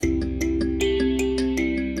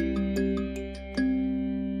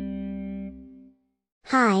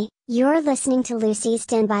You're listening to Lucy's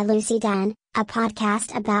Den by Lucy Dan, a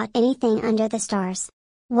podcast about anything under the stars.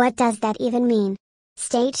 What does that even mean?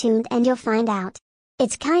 Stay tuned and you'll find out.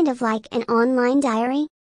 It's kind of like an online diary.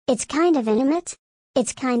 It's kind of intimate.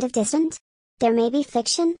 It's kind of distant. There may be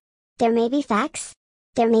fiction. There may be facts.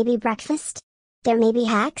 There may be breakfast. There may be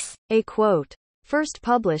hacks. A quote. First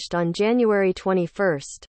published on January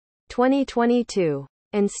 21st, 2022.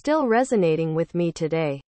 And still resonating with me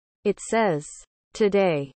today. It says,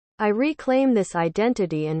 "Today, I reclaim this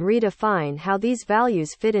identity and redefine how these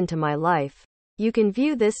values fit into my life." You can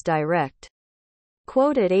view this direct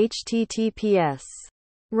quote at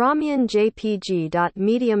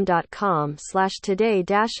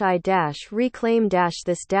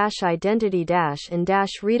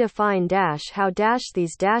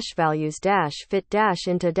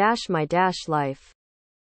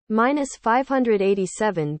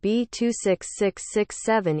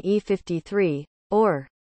 -587B26667E53, or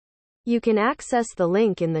you can access the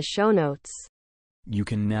link in the show notes. You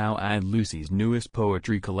can now add Lucy's newest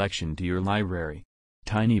poetry collection to your library.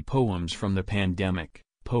 Tiny Poems from the Pandemic,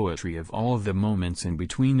 Poetry of All of the Moments in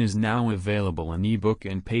Between is now available in ebook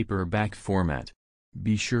and paperback format.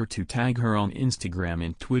 Be sure to tag her on Instagram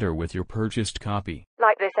and Twitter with your purchased copy.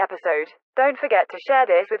 Like this episode, don't forget to share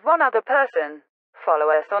this with one other person. Follow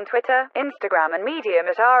us on Twitter, Instagram and Medium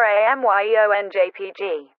at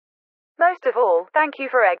RAMYEONJPG. Most of all, thank you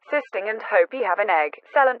for existing and hope you have an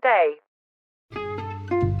excellent day.